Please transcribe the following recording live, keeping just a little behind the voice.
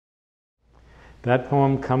That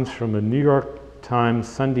poem comes from a New York Times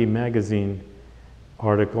Sunday Magazine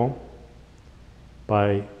article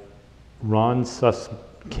by Ron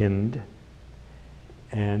Suskind,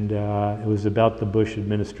 and it was about the Bush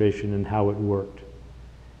administration and how it worked.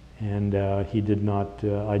 And he did not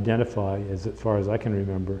identify, as far as I can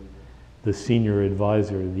remember, the senior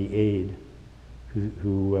advisor, the aide,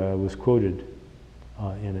 who was quoted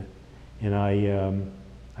in it. And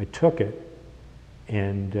I took it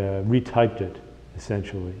and retyped it,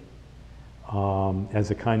 essentially,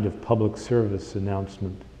 as a kind of public service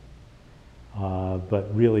announcement.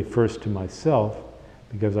 But really first to myself,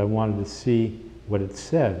 because I wanted to see what it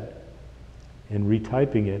said, and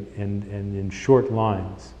retyping it and in short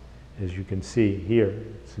lines, as you can see here,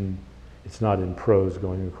 it's not in prose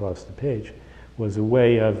going across the page, was a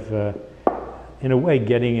way of, in a way,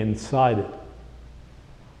 getting inside it.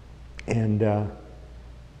 And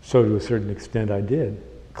so to a certain extent I did.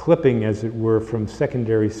 Clipping, as it were, from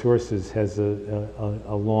secondary sources has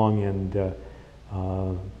a long and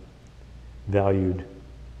valued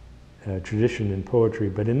tradition in poetry.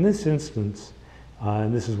 But in this instance,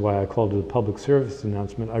 and this is why I called it a public service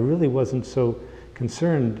announcement, I really wasn't so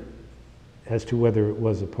concerned as to whether it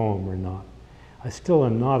was a poem or not. I still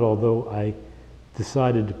am not, although I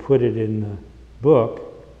decided to put it in the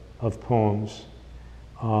book of poems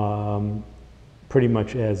pretty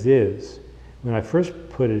much as is. When I first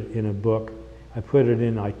put it in a book, I put it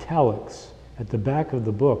in italics at the back of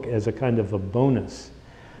the book as a kind of a bonus.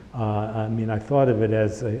 I mean, I thought of it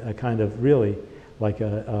as a kind of really like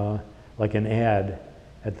an ad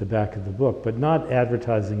at the back of the book, but not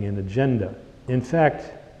advertising an agenda. In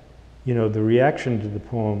fact, you know, the reaction to the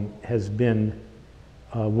poem has been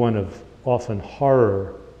one of often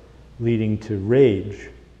horror leading to rage.